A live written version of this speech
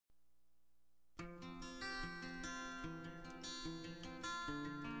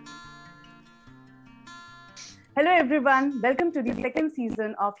Hello everyone, welcome to the second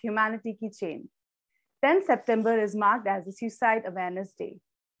season of Humanity Ki Chain. 10 September is marked as a Suicide Awareness Day.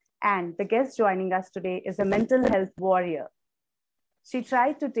 And the guest joining us today is a mental health warrior. She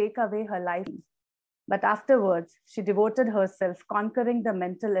tried to take away her life, but afterwards, she devoted herself conquering the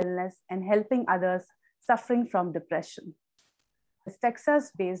mental illness and helping others suffering from depression. As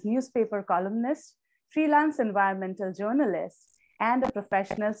Texas-based newspaper columnist, freelance environmental journalist, and a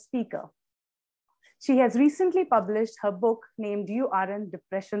professional speaker. She has recently published her book named You Aren't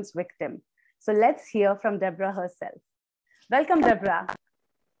Depression's Victim. So let's hear from Debra herself. Welcome, Debra.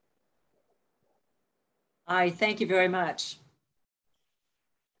 Hi, thank you very much.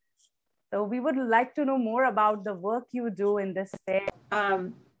 So we would like to know more about the work you do in this space.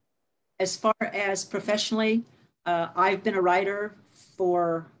 As far as professionally, I've been a writer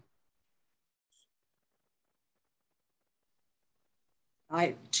for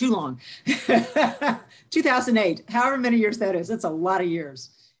too long, 2008, however many years that is, it's a lot of years.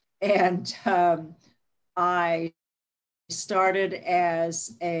 And I started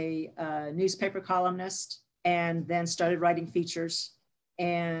as a newspaper columnist and then started writing features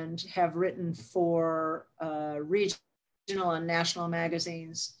and have written for regional and national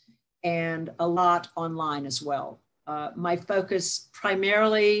magazines and a lot online as well. My focus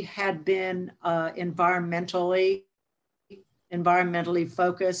primarily had been environmentally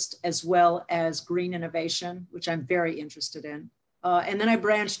focused, as well as green innovation, which I'm very interested in. And then I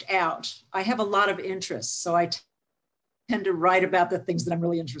branched out. I have a lot of interests, so I tend to write about the things that I'm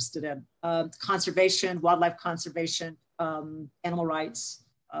really interested in. Conservation, wildlife conservation, animal rights,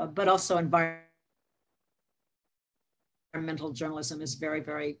 but also environmental journalism is very,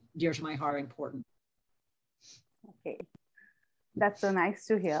 very dear to my heart, important. Okay, that's so nice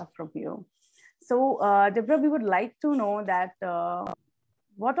to hear from you. So, Debra, we would like to know that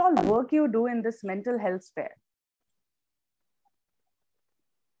what all work you do in this mental health sphere.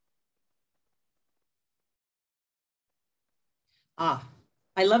 I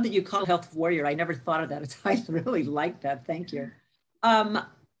love that you call it health warrior. I never thought of that. I really like that. Thank you.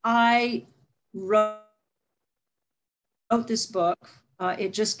 I wrote this book.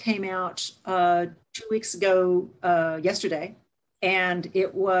 It just came out 2 weeks ago yesterday. And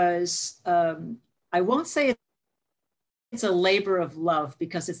it was, I won't say it's a labor of love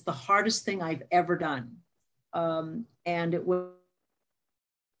because it's the hardest thing I've ever done. And it will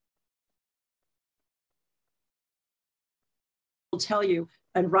tell you,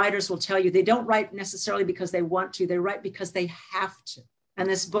 and writers will tell you, they don't write necessarily because they want to, they write because they have to. And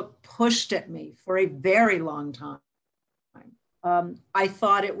this book pushed at me for a very long time. I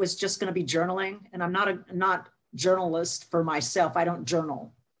thought it was just gonna be journaling, and I'm not journalist for myself. I don't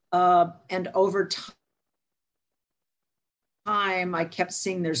journal. And over time, I kept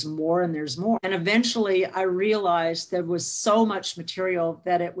seeing there's more and there's more. And eventually I realized there was so much material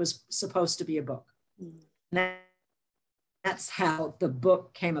that it was supposed to be a book. And that's how the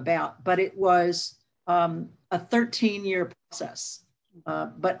book came about. But it was a 13-year process,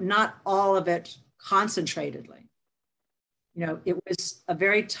 but not all of it concentratedly. You know, it was a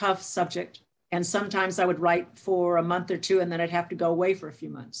very tough subject. And sometimes I would write for a month or two and then I'd have to go away for a few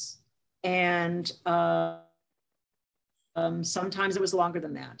months. And sometimes it was longer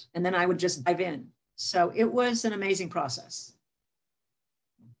than that. And then I would just dive in. So it was an amazing process.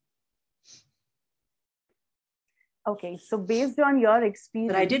 Okay, so based on your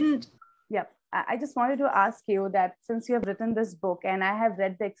experience. But I didn't. Yeah, I just wanted to ask you that since you have written this book and I have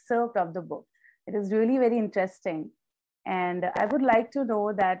read the excerpt of the book, it is really very interesting. And I would like to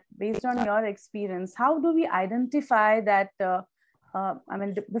know that based on your experience, how do we identify that,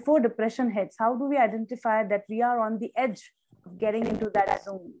 before depression hits, how do we identify that we are on the edge of getting into that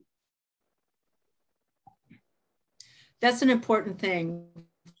zone? That's an important thing.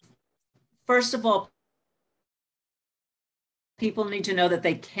 First of all, people need to know that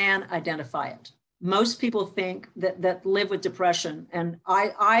they can identify it. Most people think that live with depression, and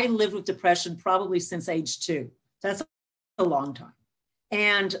I lived with depression probably since age 2. That's a long time.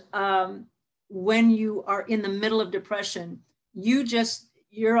 And when you are in the middle of depression,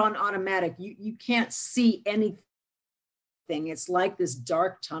 you're on automatic. You can't see anything. It's like this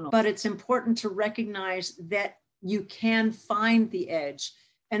dark tunnel. But it's important to recognize that you can find the edge.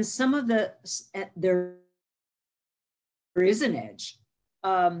 And some of there is an edge.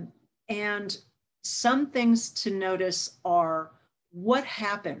 And some things to notice are what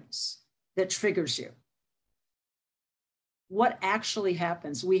happens that triggers you. What actually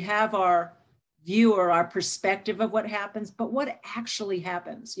happens? We have our view or our perspective of what happens, but what actually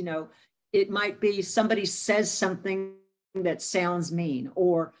happens? You know, it might be somebody says something that sounds mean,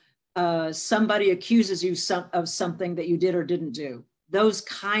 or somebody accuses you of something that you did or didn't do, those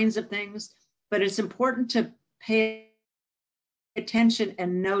kinds of things. But it's important to pay attention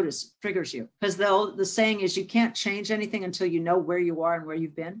and notice triggers you, because the saying is you can't change anything until you know where you are and where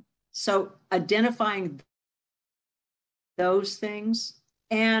you've been. So identifying those things.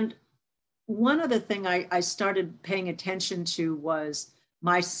 And one other thing I started paying attention to was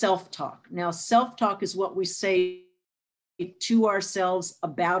my self-talk. Now, self-talk is what we say to ourselves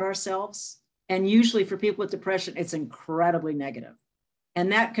about ourselves. And usually for people with depression, it's incredibly negative.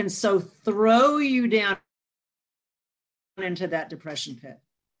 And that can so throw you down into that depression pit.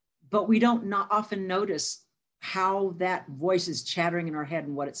 But we don't not often notice how that voice is chattering in our head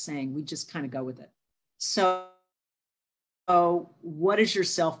and what it's saying. We just kind of go with it. So what is your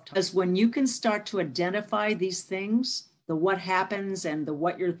self-talk? Because when you can start to identify these things, the what happens and the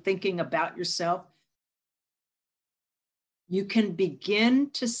what you're thinking about yourself, you can begin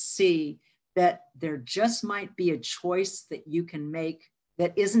to see that there just might be a choice that you can make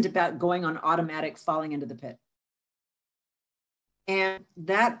that isn't about going on automatic, falling into the pit. And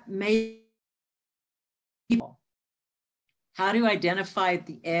that may be how to identify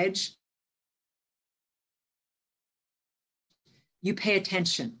the edge. You pay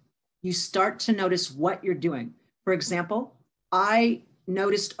attention. You start to notice what you're doing. For example, I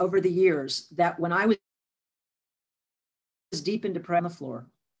noticed over the years that when I was deep in depression on the floor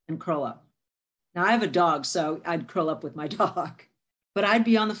and curl up. Now I have a dog, so I'd curl up with my dog, but I'd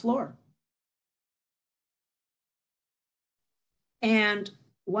be on the floor. And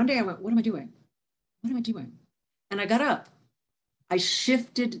one day I went, what am I doing? What am I doing? And I got up. I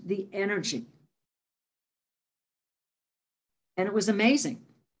shifted the energy. And it was amazing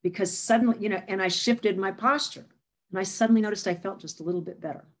because suddenly, and I shifted my posture and I suddenly noticed I felt just a little bit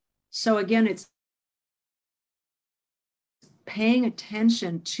better. So again, it's paying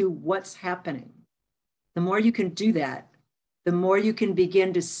attention to what's happening. The more you can do that, the more you can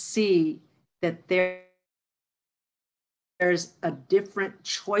begin to see that there's a different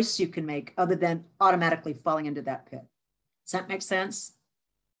choice you can make other than automatically falling into that pit. Does that make sense?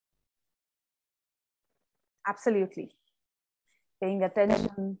 Absolutely. Paying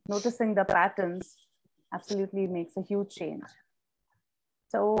attention, noticing the patterns absolutely makes a huge change.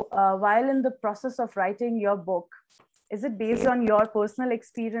 So while in the process of writing your book, is it based on your personal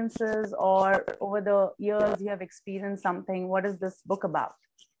experiences or over the years you have experienced something? What is this book about?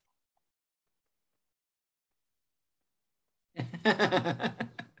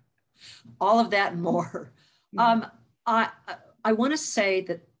 All of that and more. I want to say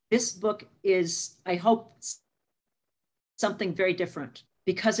that this book is, I hope, something very different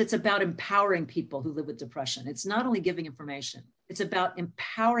because it's about empowering people who live with depression. It's not only giving information, it's about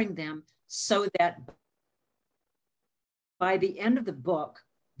empowering them so that by the end of the book,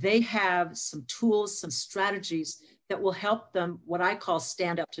 they have some tools, some strategies that will help them, what I call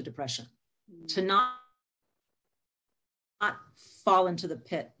stand up to depression, to not fall into the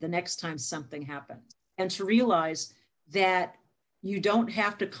pit the next time something happens, and to realize that you don't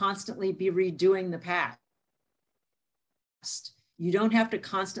have to constantly be redoing the past. You don't have to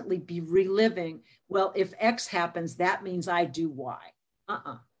constantly be reliving, well, if X happens, that means I do Y.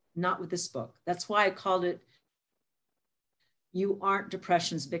 Not with this book. That's why I called it, You Aren't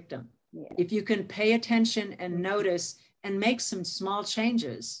Depression's Victim. Yeah. If you can pay attention and notice and make some small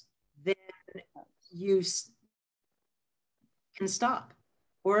changes, then you can stop,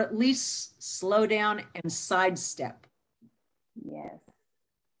 or at least slow down and sidestep. Yes.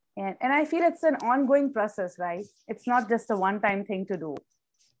 And I feel it's an ongoing process, right? It's not just a one-time thing to do.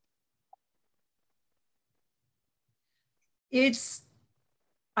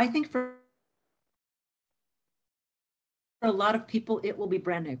 I think for a lot of people, it will be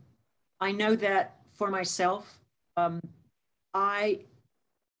brand new. I know that for myself,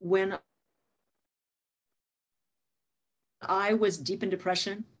 when I was deep in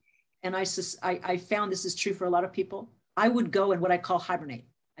depression, and I found this is true for a lot of people, I would go in what I call hibernate.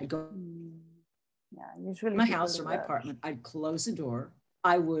 I'd go usually my house or my apartment. I'd close the door.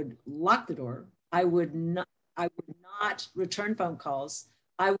 I would lock the door. I would not return phone calls.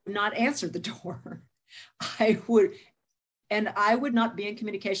 I would not answer the door. I would not be in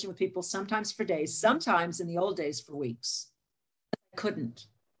communication with people, sometimes for days, sometimes in the old days for weeks.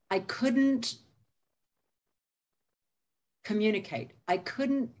 I couldn't communicate. I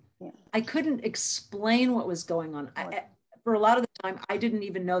couldn't explain what was going on. For a lot of the time, I didn't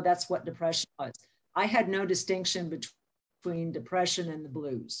even know that's what depression was. I had no distinction between depression and the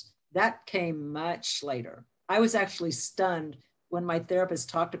blues. That came much later. I was actually stunned when my therapist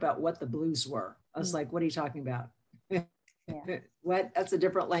talked about what the blues were. I was like, what are you talking about? What? That's a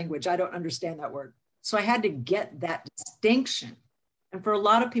different language. I don't understand that word. So I had to get that distinction. And for a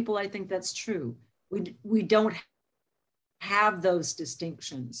lot of people, I think that's true. We don't have those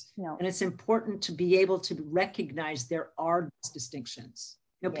distinctions. No. And it's important to be able to recognize there are those distinctions.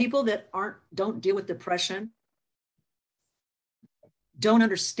 People that don't deal with depression don't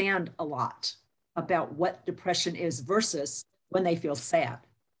understand a lot about what depression is versus when they feel sad.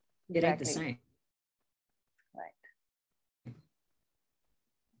 It ain't the same. Right.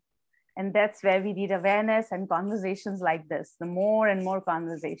 And that's where we need awareness and conversations like this, the more and more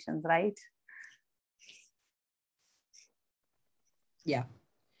conversations, right? Yeah.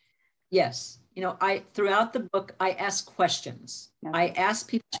 Yes. Throughout the book, I ask questions. Okay. I ask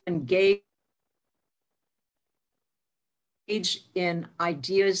people to engage in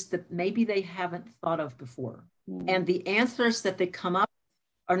ideas that maybe they haven't thought of before. Mm. And the answers that they come up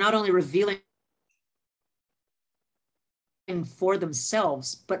are not only revealing for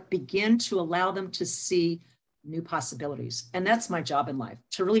themselves, but begin to allow them to see new possibilities. And that's my job in life,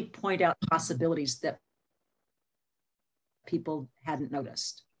 to really point out possibilities that people hadn't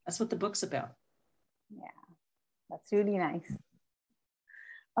noticed. That's what the book's about. Yeah, that's really nice.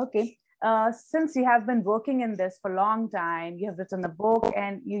 Okay. Since you have been working in this for a long time, you have written a book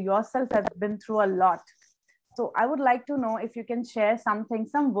and you yourself have been through a lot. So I would like to know if you can share something,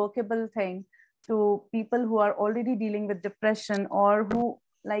 some workable thing to people who are already dealing with depression, or who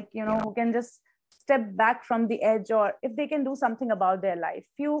who can just step back from the edge, or if they can do something about their life.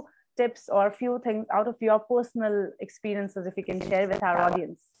 Few tips or few things out of your personal experiences, if you can share with our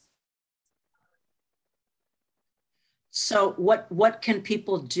audience. So what can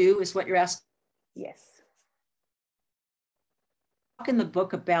people do is what you're asking? Yes. Talk in the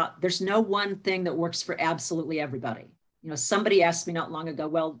book about there's no one thing that works for absolutely everybody. Somebody asked me not long ago,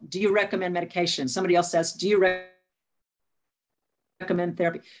 well, do you recommend medication? Somebody else says, do you recommend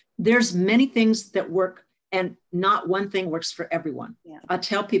therapy? There's many things that work, and not one thing works for everyone. Yeah. I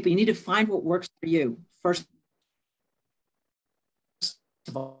tell people you need to find what works for you first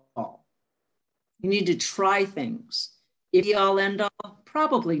of all. You need to try things. If you all end all,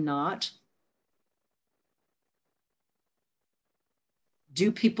 probably not.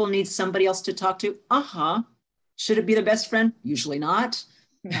 Do people need somebody else to talk to? Uh-huh. Should it be the best friend? Usually not.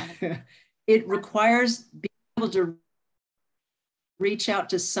 No. It requires being able to reach out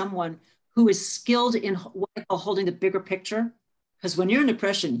to someone who is skilled in what I call holding the bigger picture. Because when you're in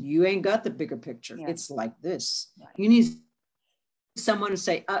depression, you ain't got the bigger picture. Yeah. It's like this. Right. You need someone to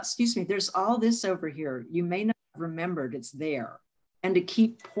say, excuse me, there's all this over here. You may not have remembered it's there. And to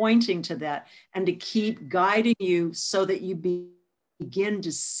keep pointing to that and to keep guiding you so that you begin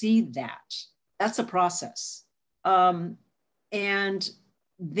to see that. That's a process. And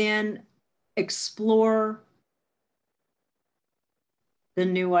then explore the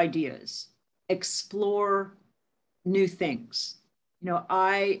new ideas, explore new things.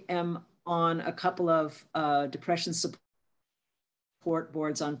 I am on a couple of depression support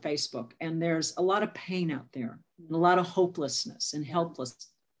boards on Facebook, and there's a lot of pain out there, and a lot of hopelessness and helplessness.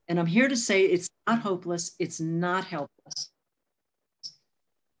 And I'm here to say it's not hopeless, it's not helpless.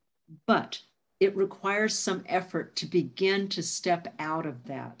 But it requires some effort to begin to step out of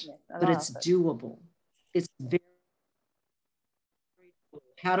that. Yes, but it's doable. It's very,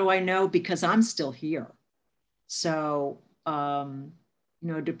 how do I know? Because I'm still here. So,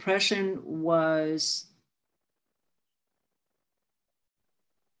 depression was,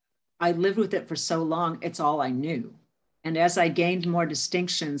 I lived with it for so long, it's all I knew. And as I gained more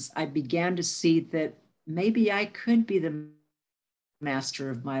distinctions, I began to see that maybe I could be the master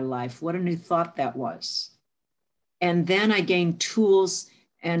of my life. What a new thought that was. And then I gained tools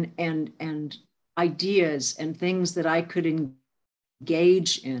and ideas and things that I could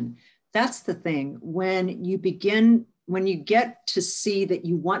engage in. That's the thing. When you get to see that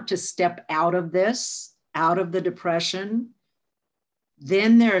you want to step out of this, out of the depression,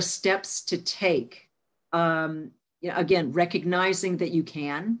 then there are steps to take. Again, recognizing that you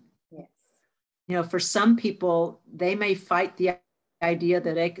can. Yes. For some people, they may fight the idea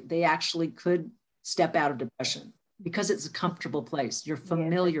that they actually could step out of depression because it's a comfortable place. You're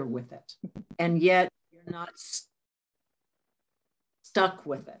familiar with it. And yet you're not stuck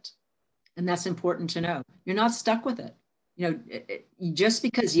with it. And that's important to know. You're not stuck with it. Just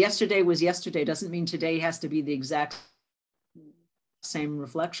because yesterday was yesterday doesn't mean today has to be the exact same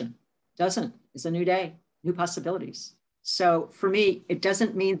reflection. Doesn't. It's a new day, new possibilities. So for me, it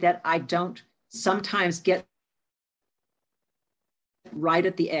doesn't mean that I don't sometimes get right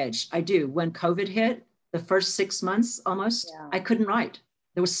at the edge. I do. When COVID hit, the first 6 months almost, I couldn't write.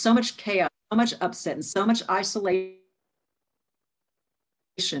 There was so much chaos, so much upset, and so much isolation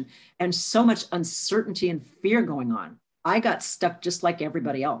and so much uncertainty and fear going on. I got stuck just like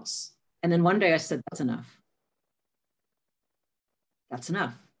everybody else. And then one day I said, that's enough. That's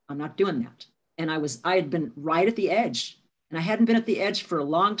enough. I'm not doing that. And I had been right at the edge, and I hadn't been at the edge for a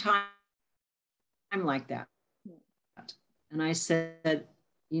long time like that. And I said,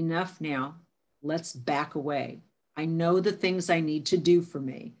 enough now. Let's back away. I know the things I need to do for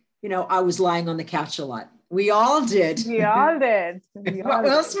me. You know, I was lying on the couch a lot. We all did. We all did. What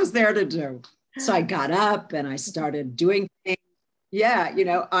else was there to do? So I got up and I started doing things. Yeah, you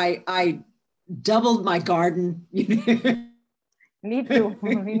know, I doubled my garden. We need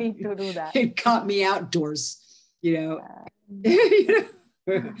to do that. It caught me outdoors, you know.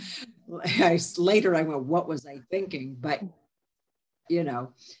 Later I went, what was I thinking? But, you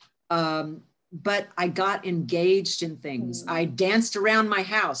know, but I got engaged in things. I danced around my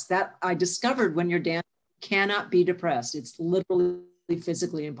house. That I discovered when you're dancing, you cannot be depressed. It's literally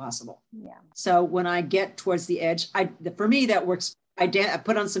physically impossible. Yeah. So when I get towards the edge, for me, that works. I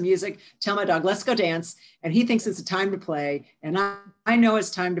put on some music, tell my dog, let's go dance. And he thinks it's a time to play. And I know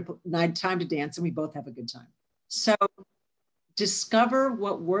it's time to dance, and we both have a good time. So discover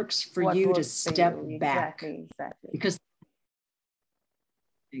what works for you to step back. Exactly. Because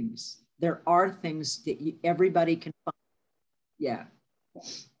there are things that everybody can find. Yeah.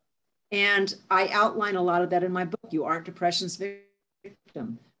 And I outline a lot of that in my book, You Aren't Depression's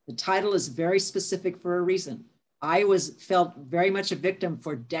Victim. The title is very specific for a reason. I felt very much a victim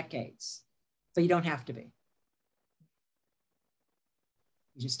for decades, but you don't have to be.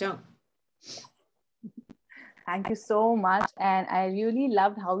 You just don't. Thank you so much. And I really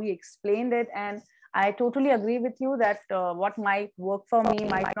loved how you explained it. And I totally agree with you that what might work for me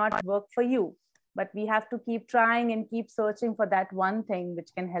might not work for you. But we have to keep trying and keep searching for that one thing which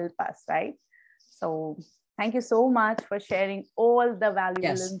can help us, right? So thank you so much for sharing all the valuable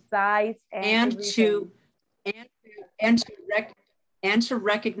insights and to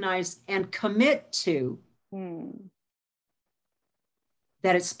recognize and commit to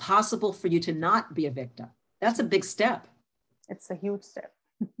that it's possible for you to not be a victim. That's a big step. It's a huge step.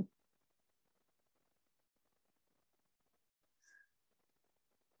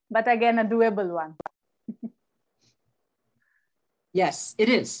 But again, a doable one. Yes, it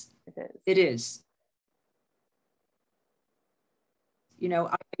is. It is. You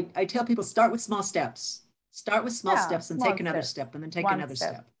know, I tell people, start with small steps. Start with small steps and take another step and then take another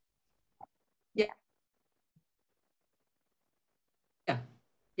step. Yeah. Yeah.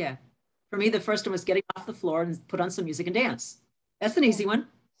 Yeah. For me, the first one was getting off the floor and put on some music and dance. That's an easy one.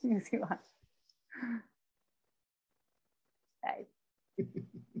 Easy one. Right.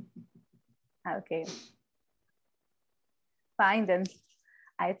 Okay. Fine then.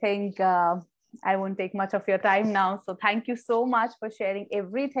 I think I won't take much of your time now. So thank you so much for sharing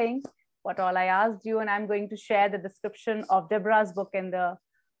everything, what all I asked you. And I'm going to share the description of Debra's book in the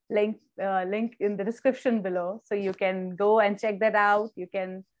link in the description below. So you can go and check that out. You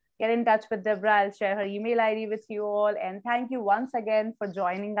can get in touch with Debra. I'll share her email ID with you all. And thank you once again for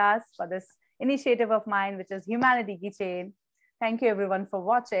joining us for this initiative of mine, which is Humanity Keychain. Thank you everyone for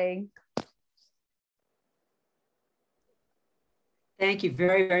watching. Thank you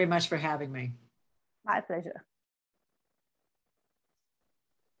very, very much for having me. My pleasure.